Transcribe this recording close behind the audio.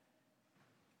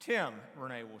Tim,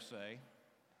 Renee will say,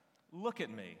 look at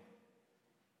me.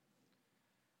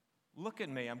 Look at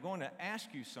me. I'm going to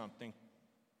ask you something,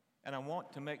 and I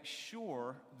want to make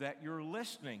sure that you're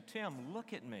listening. Tim,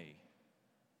 look at me.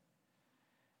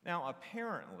 Now,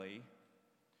 apparently,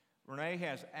 Renee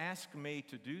has asked me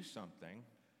to do something,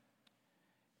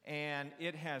 and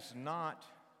it has not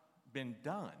been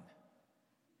done.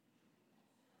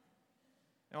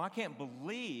 Now, I can't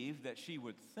believe that she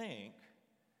would think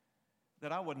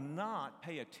that I would not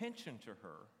pay attention to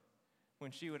her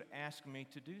when she would ask me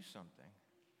to do something.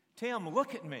 Tim,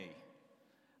 look at me.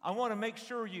 I want to make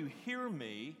sure you hear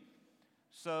me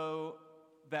so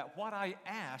that what I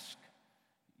ask,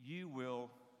 you will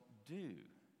do.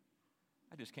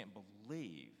 I just can't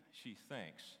believe she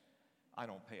thinks I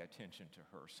don't pay attention to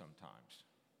her sometimes.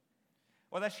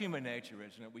 Well, that's human nature,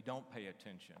 isn't it? We don't pay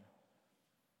attention.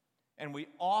 And we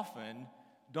often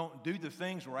don't do the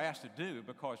things we're asked to do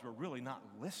because we're really not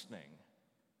listening.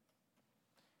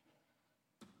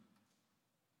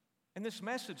 And this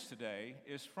message today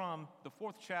is from the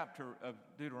 4th chapter of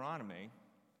Deuteronomy.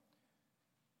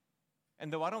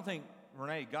 And though I don't think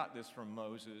Renee got this from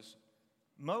Moses,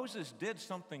 Moses did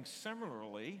something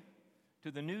similarly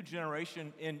to the new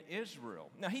generation in Israel.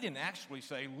 Now, he didn't actually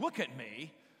say, look at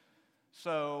me,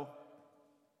 so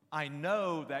I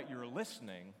know that you're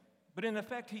listening, but in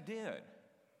effect, he did.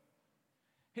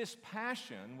 His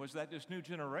passion was that this new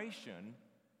generation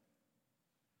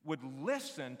would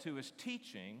listen to his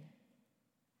teaching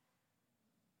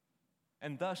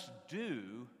and thus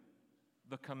do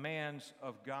the commands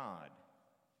of God,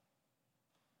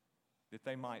 that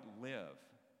they might live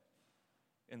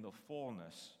in the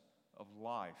fullness of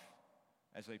life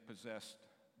as they possessed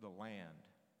the land.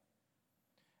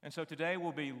 And so today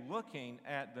we'll be looking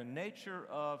at the nature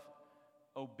of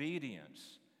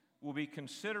obedience. We'll be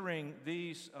considering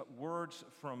these words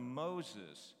from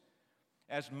Moses.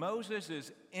 As Moses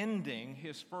is ending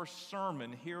his first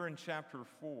sermon here in chapter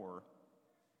 4,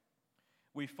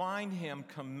 we find him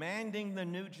commanding the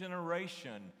new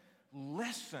generation,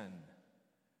 listen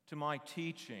to my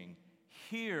teaching,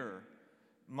 hear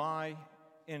my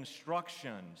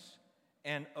instructions,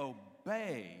 and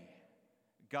obey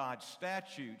God's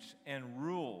statutes and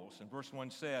rules. And verse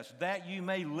 1 says, that you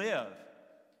may live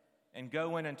and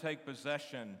go in and take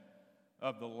possession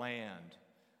of the land.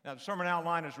 Now, the sermon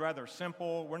outline is rather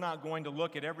simple. We're not going to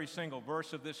look at every single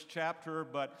verse of this chapter,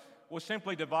 but we'll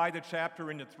simply divide the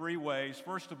chapter into 3 ways.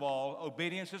 First of all,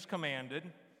 obedience is commanded.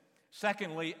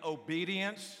 Secondly,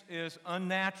 obedience is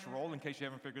unnatural, in case you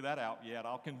haven't figured that out yet.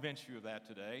 I'll convince you of that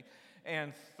today.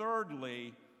 And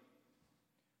thirdly,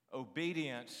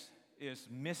 obedience is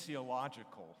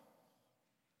missiological.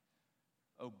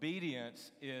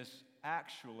 Obedience is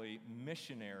actually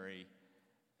missionary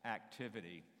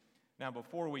activity. Now,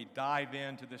 before we dive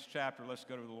into this chapter, let's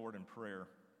go to the Lord in prayer.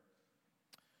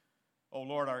 Oh,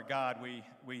 Lord our God,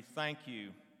 we thank you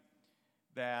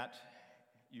that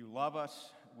you love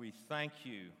us. We thank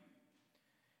you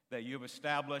that you've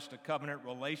established a covenant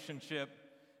relationship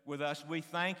with us. We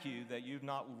thank you that you've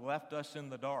not left us in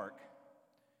the dark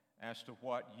as to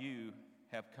what you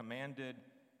have commanded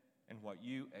and what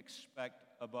you expect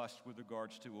of us with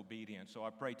regards to obedience. So I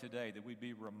pray today that we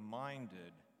be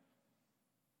reminded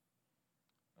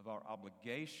of our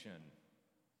obligation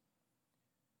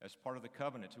as part of the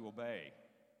covenant to obey.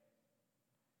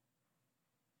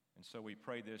 And so we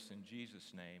pray this in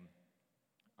Jesus' name.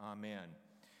 Amen.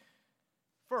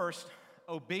 First,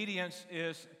 obedience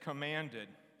is commanded.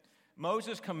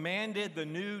 Moses commanded the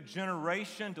new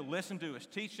generation to listen to his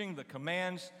teaching, the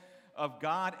commands of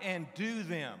God, and do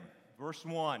them. Verse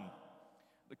 1.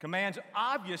 The commands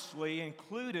obviously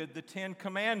included the 10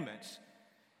 commandments.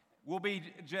 We'll be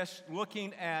just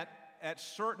looking at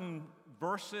certain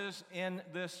verses in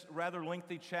this rather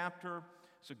lengthy chapter.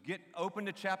 So get open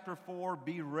to chapter 4.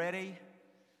 Be ready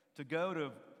to go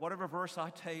to whatever verse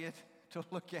I tell you to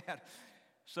look at.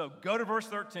 So go to verse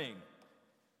 13.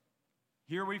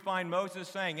 Here we find Moses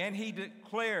saying, and he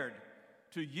declared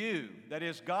to you, that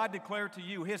is, God declared to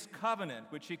you his covenant,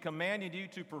 which he commanded you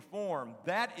to perform.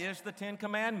 That is the 10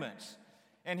 commandments.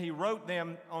 And he wrote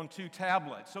them on 2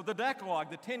 tablets. So the Decalogue,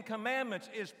 the 10 commandments,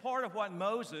 is part of what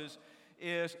Moses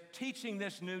is teaching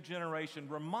this new generation,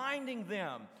 reminding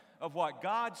them of what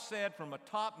God said from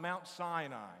atop Mount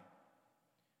Sinai.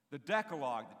 The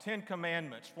Decalogue, the 10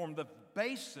 commandments, form the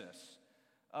basis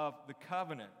of the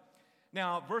covenant.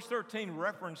 Now, verse 13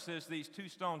 references these 2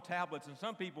 stone tablets, and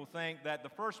some people think that the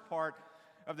first part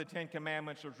of the 10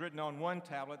 commandments was written on one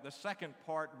tablet, the second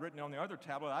part written on the other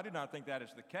tablet. I do not think that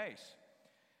is the case,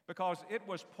 because it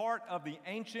was part of the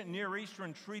ancient Near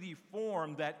Eastern treaty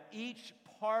form that each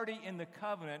party in the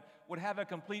covenant would have a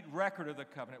complete record of the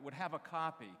covenant, would have a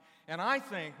copy. And I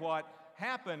think what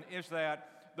happened is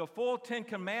that the full 10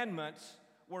 Commandments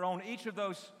were on each of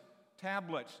those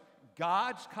tablets.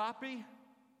 God's copy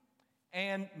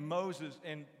and Moses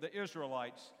and the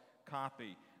Israelites'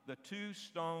 copy, the 2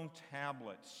 stone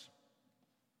tablets.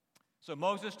 So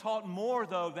Moses taught more,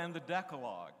 though, than the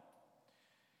Decalogue.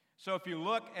 So if you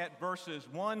look at verses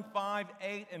 1, 5,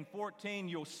 8, and 14,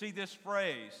 you'll see this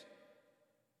phrase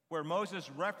where Moses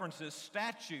references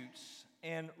statutes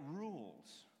and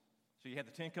rules. So you have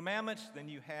the 10 Commandments, then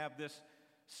you have this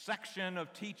section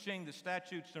of teaching the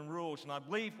statutes and rules. And I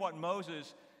believe what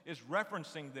Moses is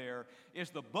referencing there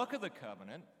is the book of the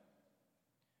covenant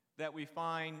that we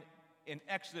find in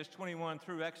Exodus 21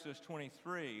 through Exodus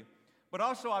 23. But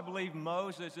also I believe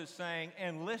Moses is saying,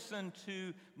 and listen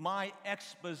to my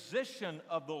exposition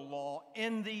of the law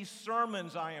in these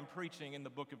sermons I am preaching in the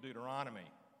book of Deuteronomy.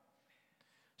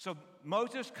 So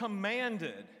Moses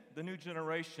commanded the new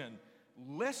generation,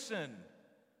 listen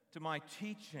to my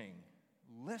teaching,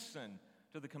 listen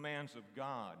to the commands of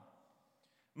God.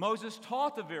 Moses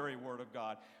taught the very word of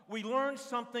God. We learn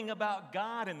something about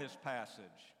God in this passage.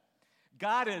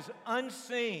 God is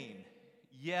unseen,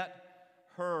 yet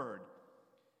heard.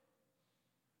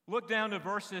 Look down to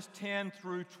verses 10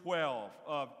 through 12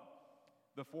 of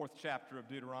the 4th chapter of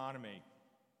Deuteronomy.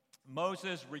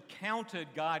 Moses recounted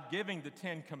God giving the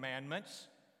 10 Commandments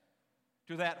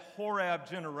to that Horeb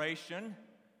generation,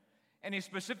 and he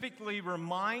specifically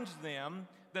reminds them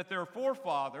that their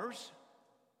forefathers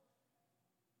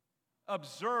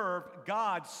observed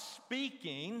God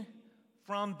speaking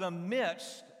from the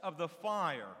midst of the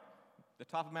fire. The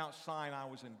top of Mount Sinai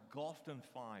was engulfed in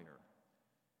fire.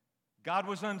 God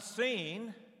was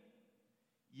unseen,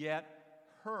 yet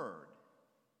heard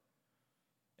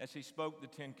as he spoke the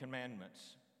 10 Commandments.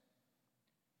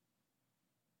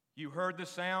 You heard the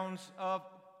sounds of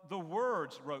the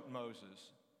words, wrote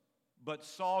Moses, but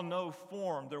saw no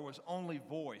form. There was only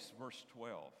voice, verse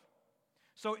 12.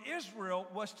 So Israel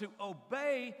was to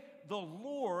obey the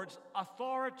Lord's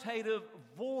authoritative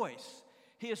voice,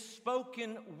 his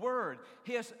spoken word,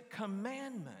 his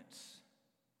commandments.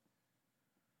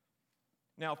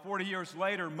 Now, 40 years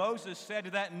later, Moses said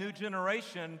to that new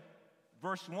generation,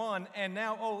 verse 1, and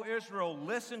now, O Israel,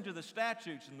 listen to the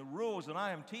statutes and the rules that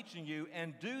I am teaching you,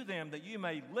 and do them that you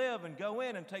may live and go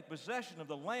in and take possession of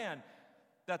the land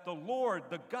that the Lord,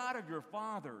 the God of your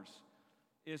fathers,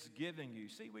 is giving you.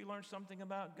 See, we learned something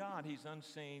about God. He's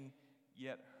unseen,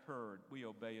 yet heard. We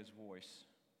obey his voice.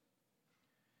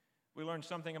 We learned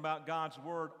something about God's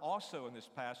word also in this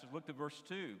passage. Look to verse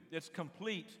 2. It's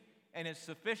complete and it's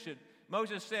sufficient.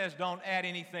 Moses says, don't add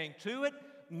anything to it,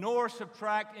 nor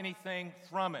subtract anything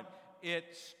from it.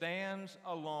 It stands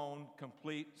alone,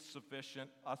 complete, sufficient,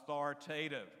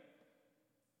 authoritative.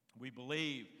 We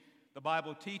believe the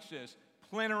Bible teaches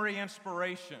plenary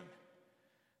inspiration,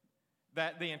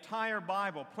 that the entire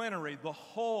Bible, plenary, the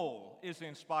whole, is the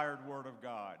inspired Word of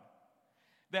God.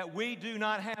 That we do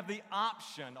not have the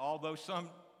option, although some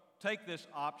take this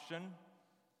option,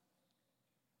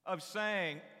 of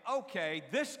saying, okay,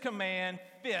 this command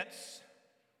fits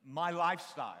my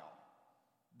lifestyle,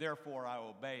 therefore I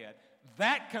obey it.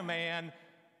 That command,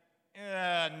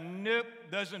 nope,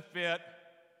 doesn't fit,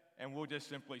 and we'll just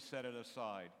simply set it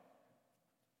aside.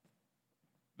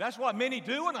 That's what many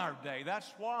do in our day.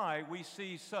 That's why we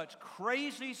see such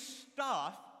crazy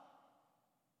stuff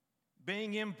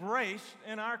being embraced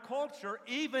in our culture,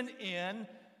 even in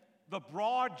the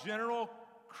broad, general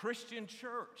Christian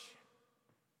church.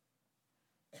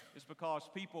 It's because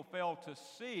people fail to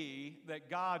see that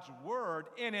God's Word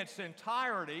in its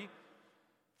entirety,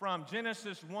 from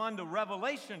Genesis 1 to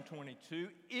Revelation 22,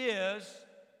 is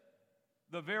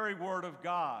the very Word of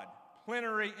God.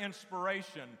 Plenary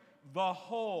inspiration, the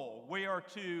whole. We are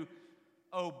to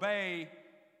obey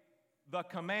the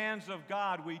commands of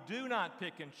God. We do not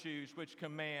pick and choose which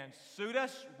commands suit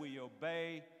us. We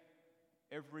obey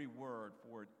every word,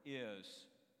 for it is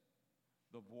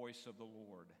the voice of the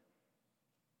Lord.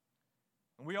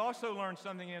 And we also learn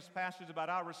something in this passage about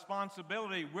our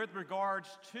responsibility with regards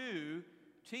to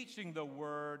teaching the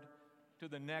word to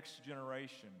the next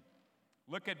generation.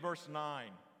 Look at verse 9.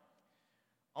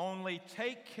 Only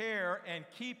take care and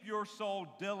keep your soul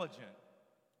diligent,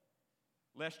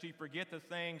 lest ye forget the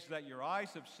things that your eyes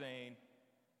have seen,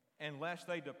 and lest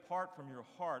they depart from your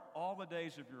heart all the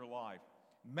days of your life.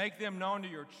 Make them known to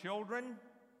your children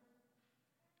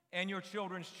and your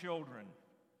children's children.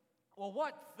 Well,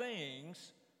 what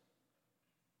things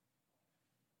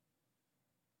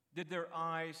did their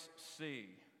eyes see?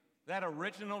 That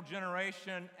original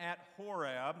generation at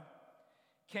Horeb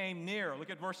came near. Look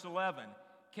at verse 11.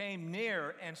 Came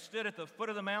near and stood at the foot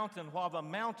of the mountain while the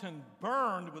mountain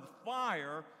burned with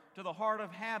fire to the heart of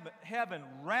heaven,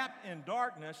 wrapped in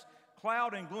darkness,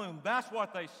 cloud and gloom. That's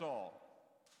what they saw.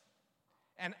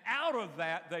 And out of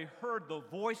that, they heard the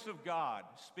voice of God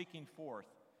speaking forth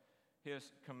his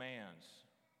commands.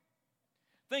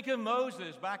 Think of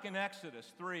Moses back in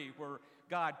Exodus 3, where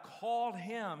God called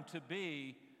him to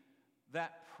be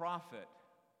that prophet,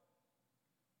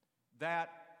 that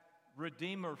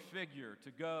redeemer figure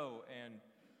to go and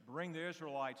bring the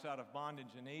Israelites out of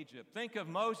bondage in Egypt. Think of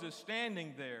Moses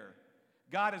standing there.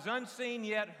 God is unseen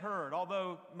yet heard.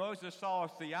 Although Moses saw a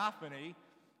theophany,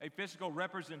 a physical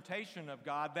representation of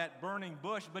God, that burning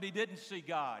bush, but he didn't see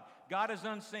God. God is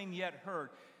unseen yet heard.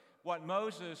 What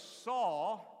Moses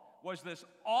saw was this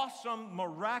awesome,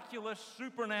 miraculous,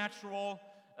 supernatural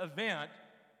event,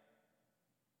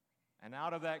 and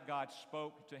out of that God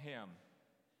spoke to him.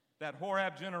 That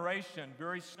Horeb generation,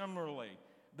 very similarly,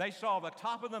 they saw the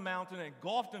top of the mountain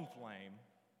engulfed in flame,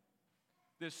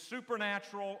 this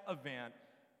supernatural event,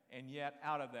 and yet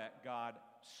out of that God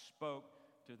spoke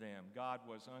to them. God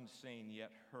was unseen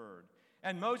yet heard.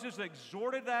 And Moses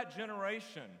exhorted that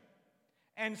generation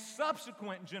and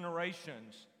subsequent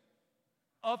generations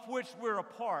of which we're a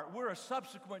part. We're a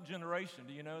subsequent generation.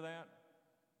 Do you know that?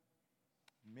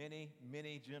 Many,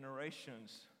 many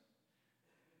generations.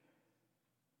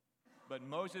 But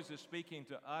Moses is speaking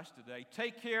to us today.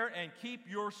 Take care and keep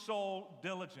your soul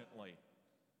diligently.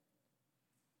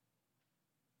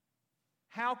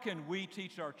 How can we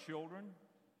teach our children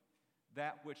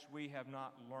that which we have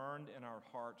not learned in our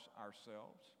hearts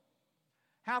ourselves?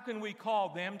 How can we call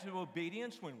them to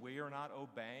obedience when we are not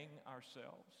obeying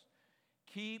ourselves?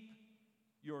 Keep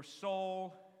your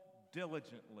soul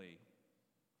diligently,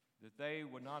 that they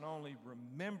would not only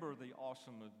remember the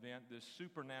awesome event, this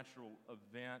supernatural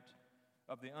event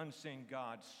of the unseen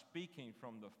God speaking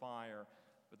from the fire,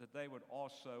 but that they would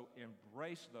also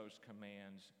embrace those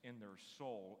commands in their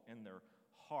soul, in their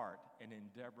heart, and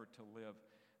endeavor to live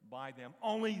by them.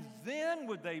 Only then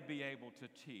would they be able to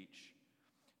teach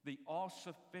the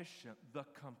all-sufficient, the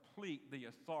complete, the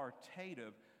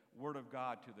authoritative Word of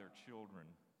God to their children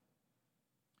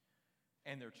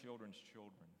and their children's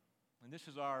children. And this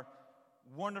is our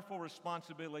wonderful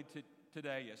responsibility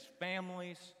today as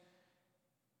families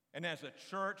and as a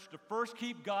church, to first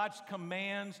keep God's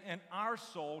commands in our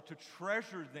soul, to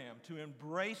treasure them, to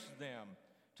embrace them,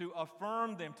 to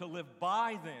affirm them, to live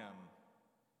by them,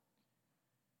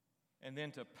 and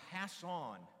then to pass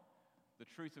on the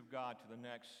truth of God to the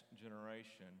next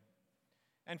generation.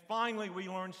 And finally, we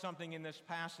learn something in this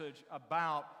passage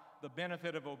about the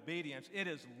benefit of obedience. It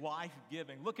is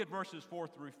life-giving. Look at verses 4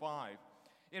 through 5.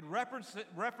 It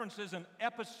references an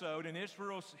episode in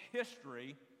Israel's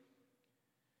history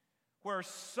where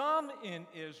some in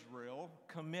Israel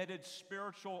committed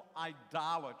spiritual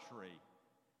idolatry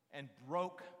and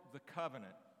broke the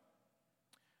covenant.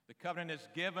 The covenant is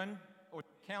given, or the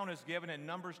account is given in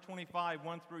Numbers 25,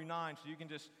 1 through 9, so you can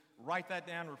just write that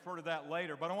down, refer to that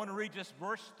later. But I want to read just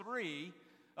verse 3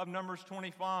 of Numbers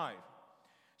 25.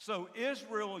 So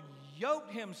Israel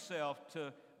yoked himself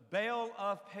to Baal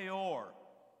of Peor,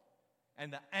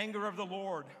 and the anger of the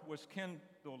Lord was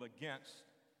kindled against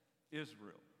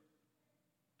Israel.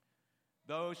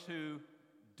 Those who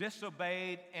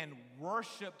disobeyed and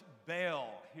worshiped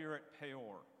Baal here at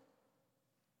Peor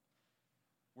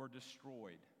were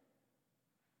destroyed.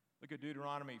 Look at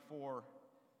Deuteronomy 4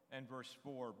 and verse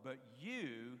 4. But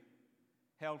you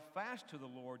held fast to the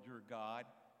Lord your God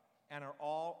and are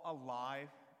all alive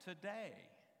today.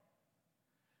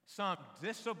 Some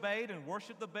disobeyed and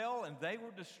worshiped the Baal, and they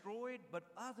were destroyed, but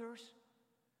others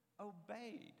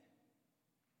obeyed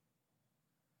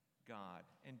God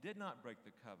and did not break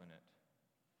the covenant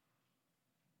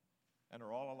and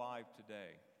are all alive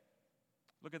today.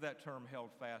 Look at that term, held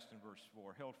fast, in verse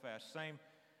 4. Held fast,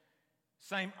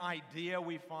 same idea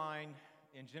we find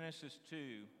in Genesis 2,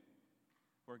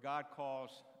 where God calls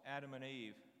Adam and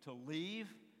Eve to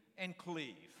leave and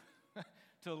cleave,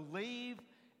 to leave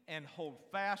and hold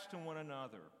fast to one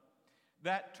another.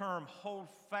 That term, hold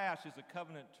fast, is a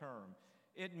covenant term.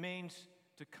 It means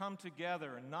to come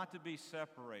together and not to be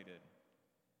separated.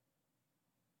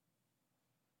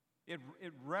 It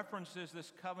references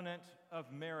this covenant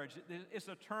of marriage. It's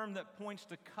a term that points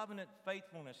to covenant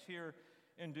faithfulness here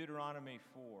in Deuteronomy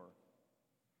 4.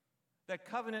 That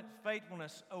covenant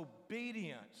faithfulness,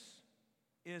 obedience,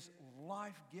 is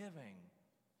life-giving.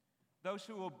 Those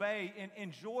who obey and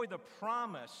enjoy the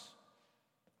promise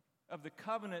of the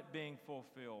covenant being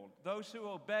fulfilled. Those who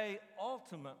obey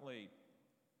ultimately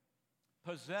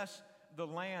possess the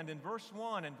land. In verse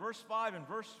 1 and verse 5 and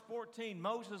verse 14,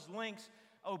 Moses links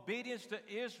obedience of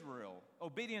Israel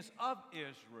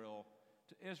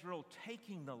to Israel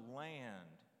taking the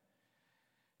land.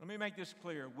 Let me make this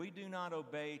clear. We do not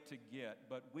obey to get,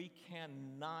 but we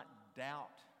cannot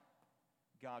doubt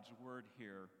God's word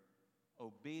here.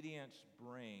 Obedience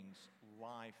brings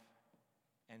life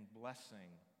and blessing.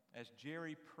 As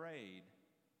Jerry prayed,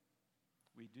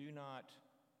 we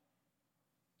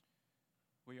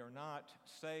are not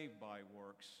saved by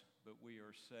works, but we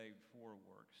are saved for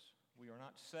works. We are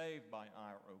not saved by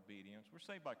our obedience. We're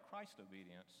saved by Christ's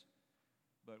obedience,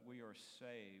 but we are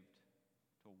saved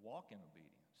to walk in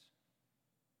obedience.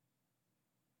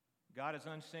 God is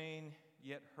unseen,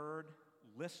 yet heard.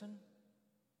 Listen.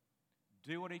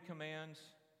 Do what He commands.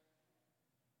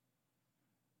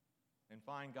 And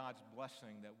find God's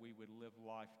blessing that we would live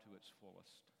life to its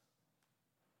fullest.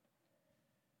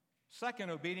 Second,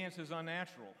 obedience is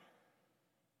unnatural.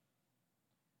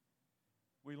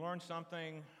 We learn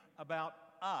something about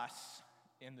us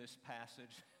in this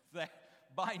passage that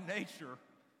by nature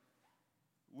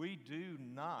we do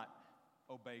not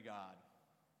obey God.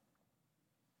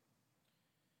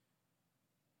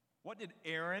 What did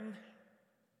Aaron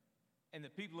and the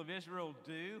people of Israel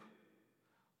do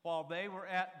while they were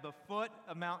at the foot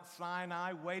of Mount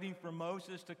Sinai waiting for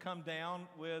Moses to come down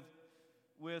with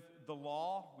the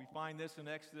law? We find this in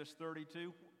Exodus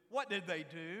 32. What did they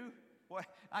do? Well,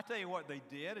 I tell you what they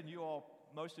did, and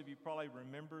most of you probably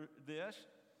remember this.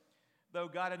 Though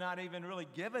God had not even really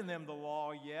given them the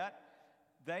law yet,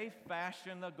 they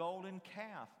fashioned a golden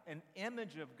calf, an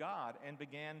image of God, and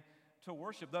began to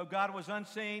worship. Though God was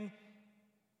unseen,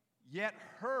 yet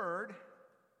heard,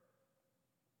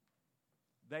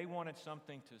 they wanted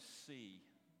something to see.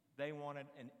 They wanted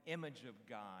an image of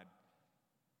God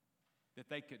that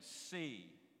they could see,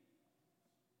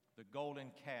 the golden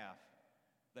calf.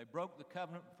 They broke the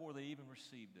covenant before they even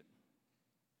received it.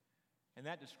 And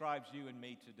that describes you and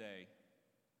me today.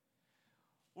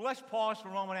 Well, let's pause for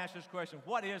a moment and ask this question.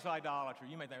 What is idolatry?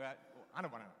 You may think, I know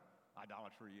what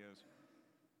idolatry is.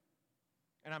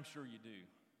 And I'm sure you do.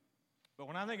 But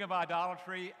when I think of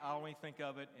idolatry, I only think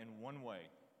of it in one way.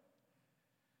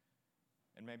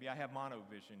 And maybe I have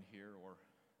monovision here, or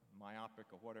myopic,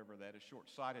 or whatever that is,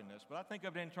 short-sightedness. But I think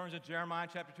of it in terms of Jeremiah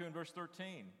chapter 2 and verse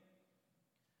 13.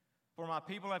 For my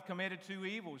people have committed two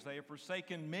evils. They have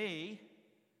forsaken me,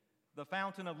 the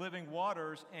fountain of living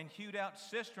waters, and hewed out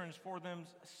cisterns for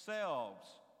themselves,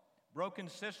 broken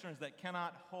cisterns that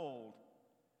cannot hold,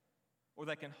 or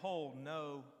that can hold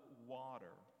no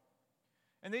water.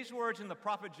 And these words in the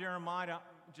prophet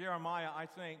Jeremiah, I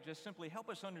think, just simply help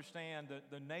us understand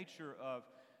the nature of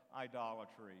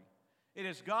idolatry. It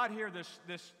is God here,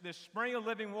 this spring of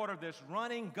living water, this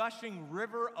running, gushing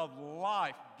river of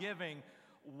life giving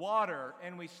water.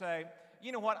 And we say,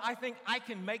 you know what, I think I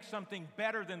can make something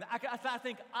better than that. I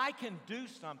think I can do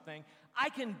something. I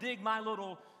can dig my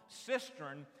little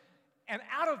cistern, and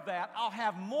out of that, I'll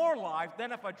have more life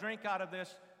than if I drink out of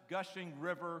this gushing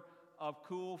river of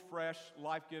cool, fresh,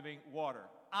 life-giving water.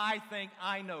 I think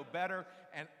I know better,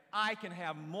 and I can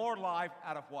have more life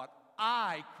out of what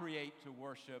I create to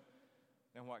worship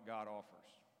than what God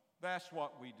offers. That's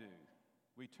what we do.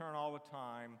 We turn all the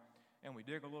time, and we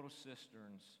dig a little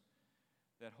cisterns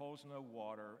that holds no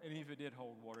water, and if it did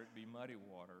hold water, it'd be muddy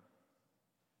water,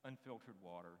 unfiltered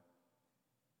water,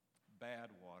 bad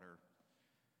water.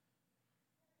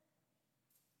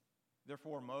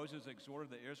 Therefore, Moses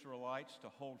exhorted the Israelites to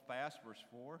hold fast, verse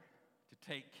 4, to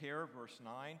take care, verse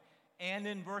 9, and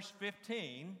in verse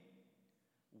 15,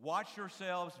 watch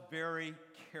yourselves very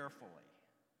carefully.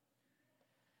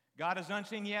 God is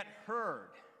unseen yet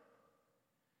heard,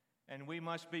 and we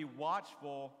must be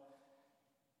watchful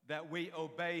that we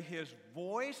obey His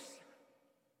voice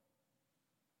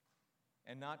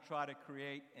and not try to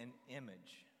create an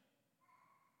image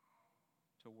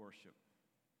to worship.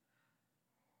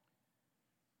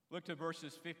 Look to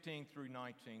verses 15 through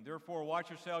 19. Therefore, watch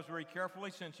yourselves very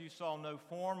carefully, since you saw no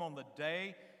form on the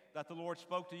day that the Lord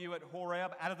spoke to you at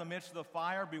Horeb out of the midst of the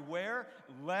fire. Beware,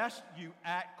 lest you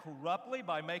act corruptly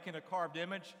by making a carved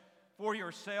image for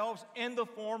yourselves in the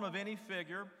form of any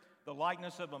figure, the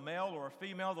likeness of a male or a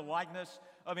female, the likeness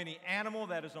of any animal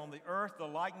that is on the earth, the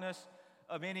likeness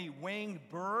of any winged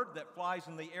bird that flies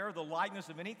in the air, the likeness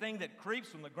of anything that creeps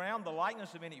from the ground, the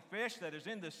likeness of any fish that is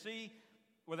in the sea,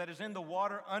 or that is in the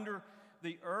water under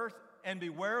the earth. And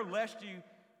beware lest you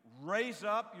raise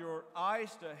up your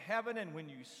eyes to heaven, and when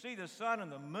you see the sun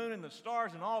and the moon and the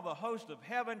stars and all the host of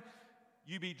heaven,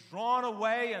 you be drawn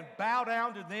away and bow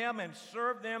down to them and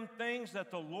serve them things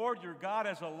that the Lord your God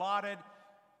has allotted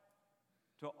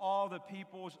to all the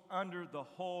peoples under the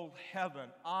whole heaven.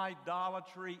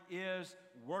 Idolatry is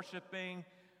worshiping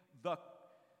the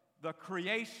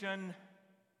creation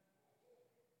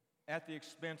at the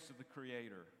expense of the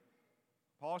Creator.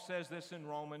 Paul says this in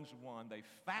Romans 1. They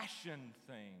fashion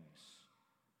things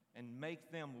and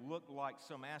make them look like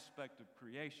some aspect of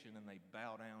creation, and they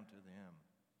bow down to them.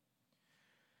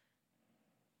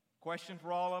 Question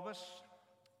for all of us: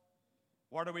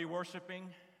 what are we worshiping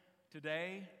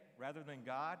today rather than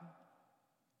God?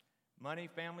 Money,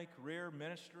 family, career,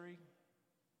 ministry?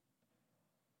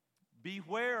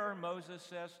 Beware, Moses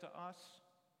says to us.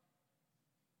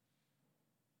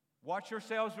 Watch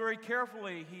yourselves very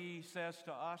carefully, he says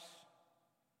to us.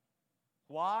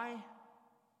 Why?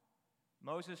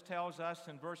 Moses tells us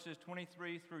in verses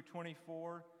 23 through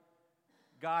 24,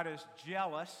 God is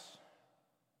jealous,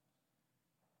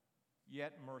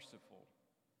 yet merciful.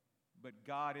 But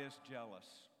God is jealous.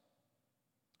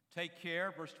 Take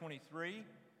care, verse 23,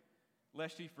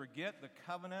 lest ye forget the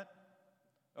covenant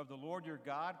of the Lord your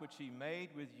God, which he made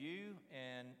with you,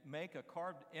 and make a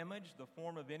carved image, the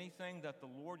form of anything that the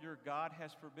Lord your God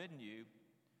has forbidden you.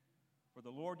 For the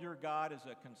Lord your God is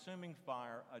a consuming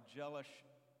fire, a jealous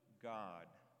God.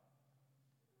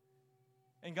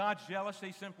 And God's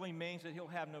jealousy simply means that he'll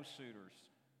have no suitors.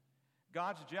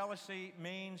 God's jealousy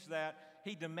means that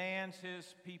he demands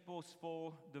his people's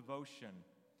full devotion.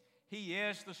 He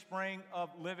is the spring of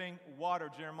living water,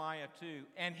 Jeremiah 2,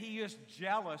 and he is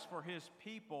jealous for his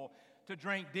people to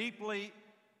drink deeply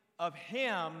of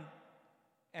him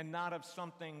and not of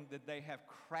something that they have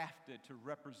crafted to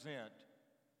represent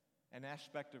an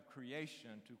aspect of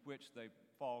creation to which they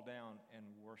fall down and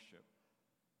worship.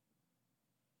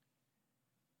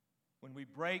 When we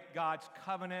break God's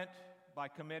covenant by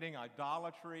committing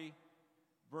idolatry,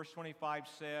 verse 25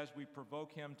 says we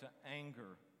provoke him to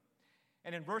anger.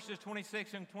 And in verses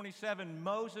 26 and 27,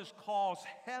 Moses calls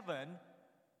heaven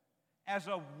as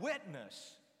a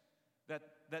witness that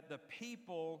the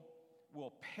people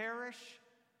will perish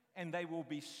and they will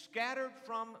be scattered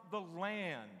from the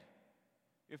land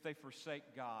if they forsake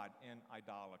God in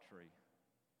idolatry.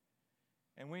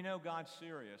 And we know God's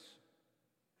serious.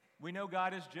 We know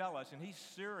God is jealous, and he's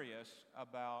serious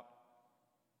about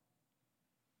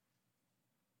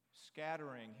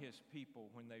scattering his people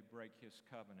when they break his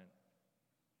covenant.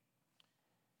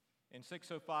 In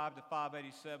 605 to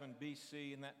 587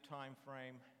 BC, in that time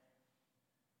frame,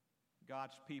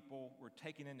 God's people were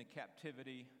taken into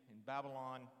captivity in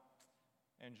Babylon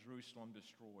and Jerusalem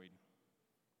destroyed.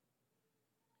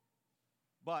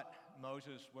 But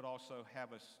Moses would also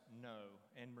have us know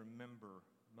and remember,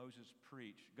 Moses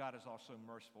preached, God is also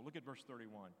merciful. Look at verse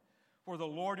 31. For the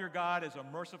Lord your God is a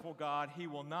merciful God. He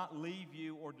will not leave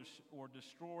you or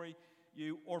destroy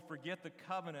you or forget the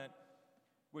covenant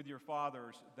with your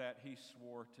fathers that he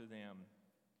swore to them.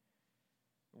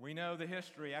 We know the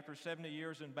history. After 70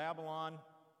 years in Babylon,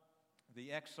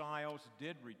 the exiles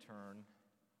did return.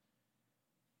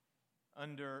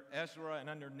 Under Ezra and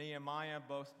under Nehemiah,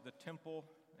 both the temple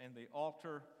and the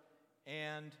altar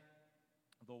and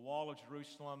the wall of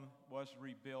Jerusalem was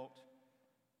rebuilt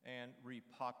and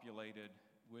repopulated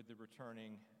with the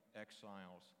returning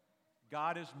exiles.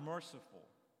 God is merciful.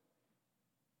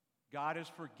 God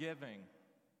is forgiving.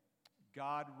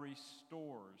 God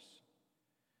restores.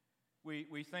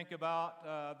 We think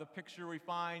about the picture we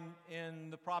find in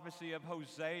the prophecy of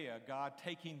Hosea, God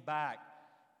taking back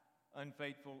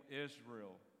unfaithful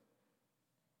Israel.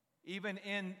 Even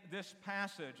in this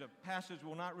passage, a passage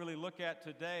we'll not really look at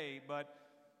today, but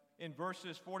in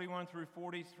verses 41 through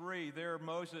 43, there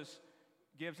Moses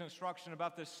gives instruction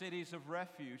about the cities of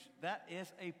refuge. That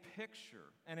is a picture,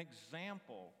 an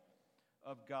example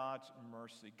of God's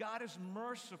mercy. God is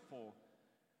merciful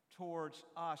towards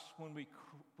us when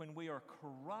we are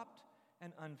corrupt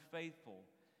and unfaithful.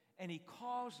 And he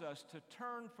calls us to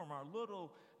turn from our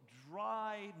little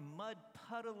dry,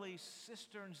 mud-puddly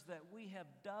cisterns that we have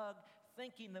dug,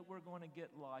 thinking that we're going to get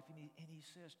life. And he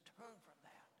says, turn from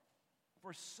that,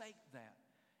 forsake that,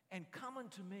 and come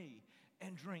unto me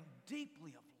and drink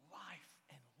deeply of life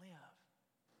and live.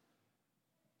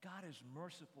 God is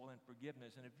merciful in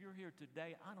forgiveness. And if you're here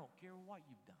today, I don't care what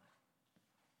you've done.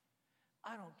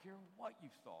 I don't care what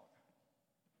you've thought.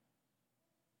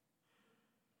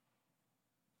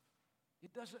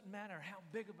 It doesn't matter how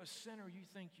big of a sinner you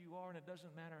think you are, and it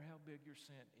doesn't matter how big your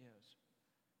sin is.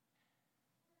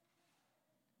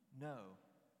 Know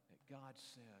that God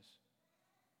says,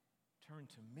 turn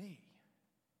to me,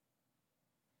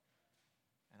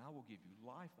 and I will give you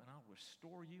life, and I'll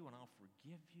restore you, and I'll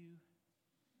forgive you.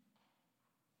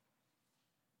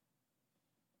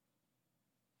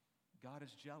 God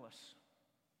is jealous.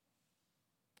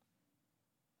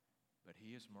 but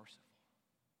He is merciful.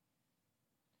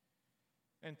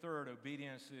 And third,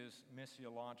 obedience is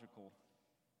missiological.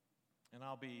 And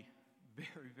I'll be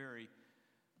very, very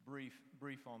brief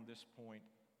on this point.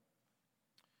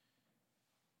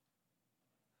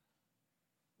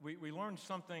 We learned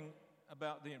something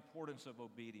about the importance of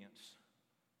obedience.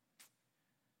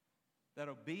 That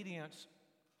obedience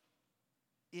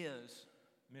is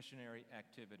missionary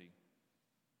activity.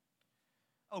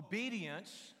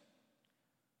 Obedience,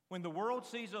 when the world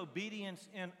sees obedience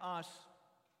in us,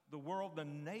 the world, the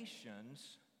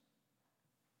nations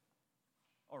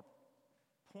are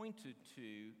pointed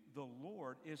to the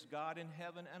Lord is God in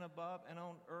heaven and above and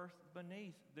on earth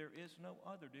beneath. There is no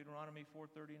other. Deuteronomy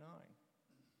 4:39.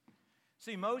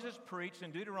 See, Moses preached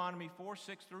in Deuteronomy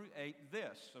 4:6-8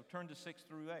 this. So turn to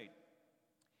 6-8.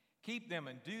 Keep them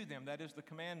and do them, that is the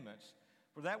commandments,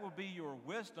 for that will be your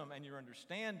wisdom and your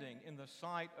understanding in the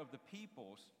sight of the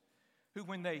peoples, who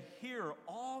when they hear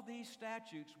all these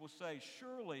statutes will say,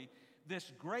 surely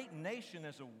this great nation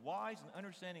is a wise and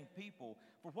understanding people.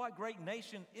 For what great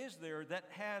nation is there that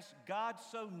has God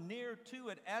so near to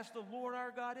it as the Lord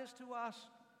our God is to us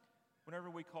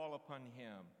whenever we call upon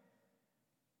Him?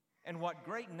 And what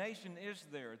great nation is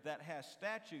there that has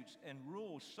statutes and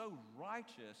rules so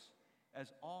righteous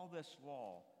as all this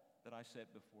law that I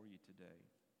set before you today?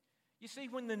 You see,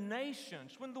 when the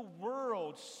nations, when the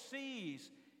world sees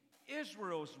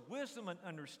Israel's wisdom and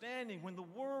understanding, when the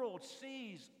world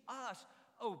sees us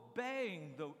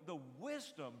obeying the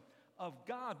wisdom of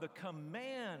God, the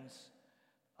commands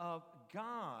of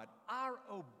God, our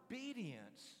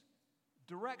obedience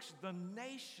directs the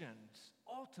nations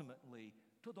ultimately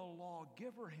to the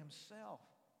lawgiver Himself,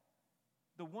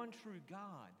 the one true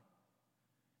God.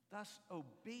 Thus,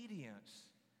 obedience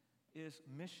is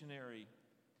missionary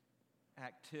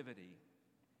activity.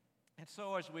 And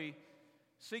so as we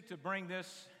seek to bring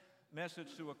this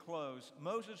message to a close,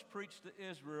 Moses preached to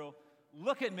Israel,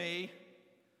 look at me,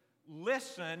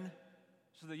 listen,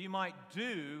 so that you might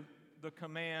do the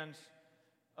commands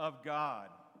of God.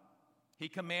 He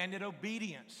commanded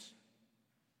obedience,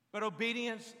 but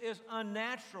obedience is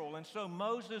unnatural, and so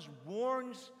Moses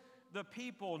warns the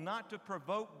people not to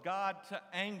provoke God to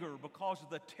anger because of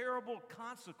the terrible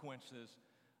consequences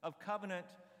of covenant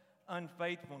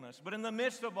unfaithfulness. But in the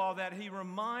midst of all that, He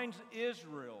reminds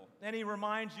Israel, and He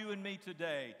reminds you and me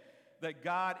today, that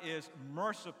God is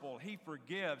merciful. He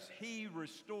forgives. He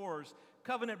restores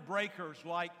covenant breakers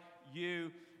like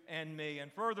you and me.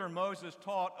 And further, Moses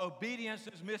taught obedience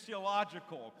is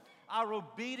missiological. Our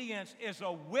obedience is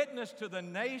a witness to the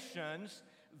nations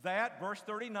that, verse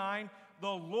 39, the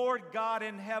Lord God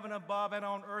in heaven above and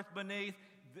on earth beneath,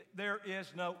 there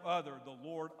is no other, the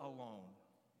Lord alone.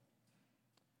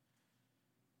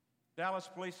 Dallas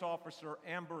police officer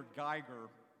Amber Geiger,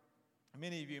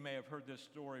 many of you may have heard this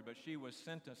story, but she was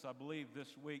sentenced, I believe,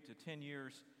 this week to 10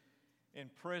 years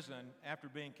in prison after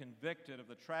being convicted of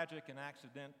the tragic and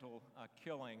accidental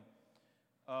killing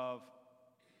of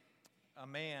a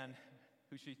man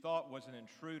who she thought was an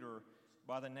intruder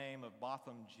by the name of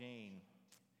Botham Jean.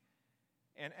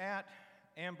 And at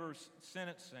Amber's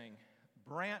sentencing,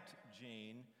 Brant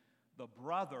Jean, the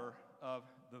brother of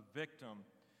the victim,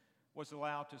 was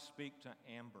allowed to speak to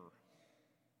Amber.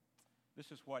 This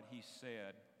is what he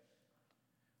said.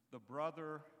 The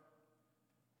brother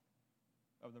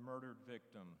of the murdered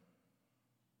victim,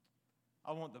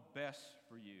 I want the best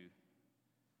for you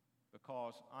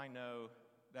because I know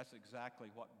that's exactly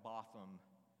what Botham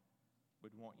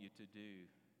would want you to do.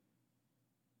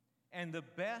 And the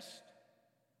best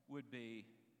would be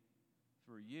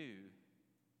for you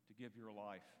to give your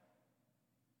life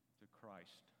to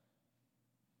Christ.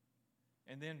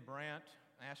 And then Brant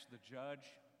asked the judge,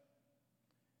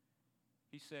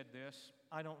 he said this,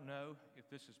 I don't know if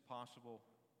this is possible,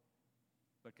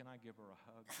 but can I give her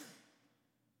a hug?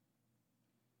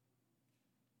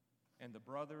 And the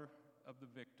brother of the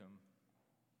victim,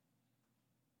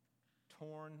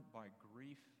 torn by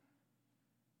grief,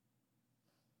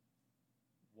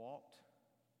 walked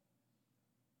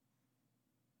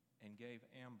and gave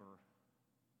Amber,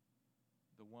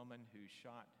 the woman who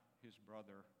shot his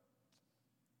brother,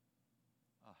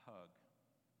 a hug.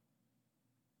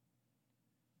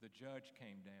 The judge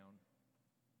came down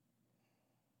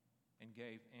and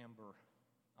gave Amber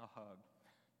a hug.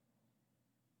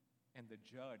 And the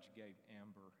judge gave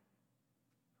Amber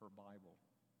her Bible.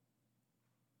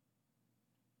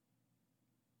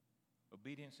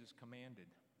 Obedience is commanded.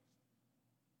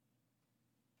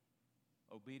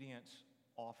 Obedience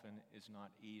often is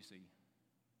not easy.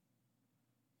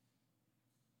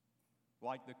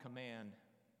 Like the command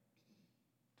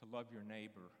to love your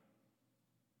neighbor,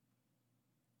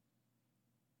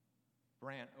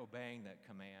 Brant obeying that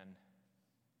command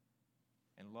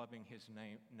and loving his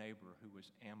neighbor, who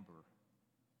was Amber,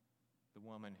 the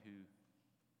woman who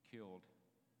killed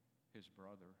his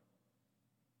brother.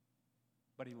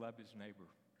 But he loved his neighbor.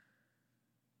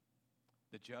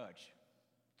 The judge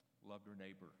loved her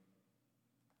neighbor.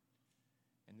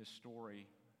 And this story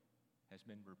has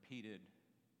been repeated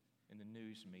in the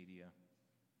news media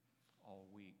all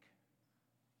week.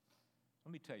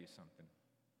 Let me tell you something.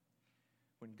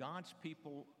 When God's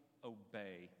people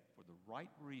obey for the right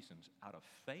reasons, out of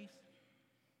faith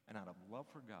and out of love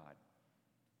for God,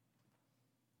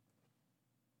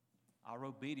 our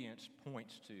obedience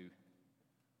points to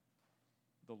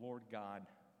the Lord God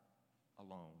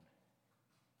alone.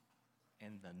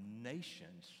 And the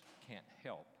nations can't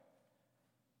help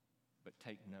but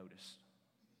take notice.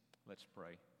 Let's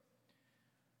pray.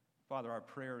 Father, our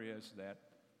prayer is that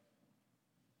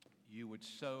you would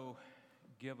so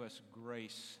give us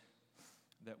grace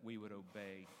that we would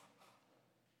obey.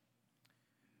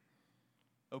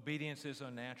 Obedience is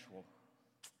unnatural,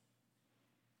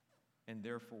 and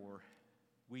therefore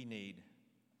we need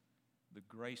the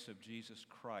grace of Jesus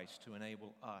Christ to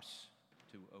enable us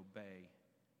to obey,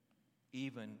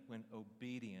 even when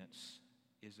obedience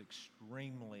is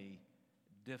extremely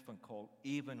difficult,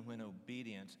 even when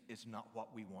obedience is not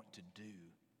what we want to do.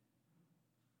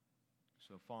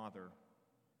 So, Father,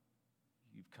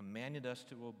 you've commanded us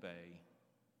to obey.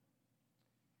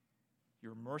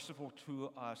 You're merciful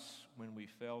to us when we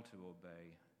fail to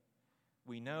obey.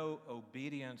 We know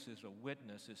obedience is a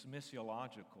witness, it's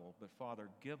missiological, but Father,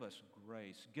 give us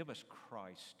grace, give us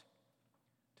Christ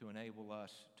to enable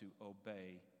us to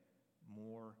obey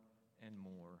more and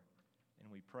more.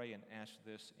 And we pray and ask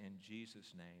this in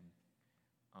Jesus' name.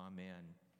 Amen.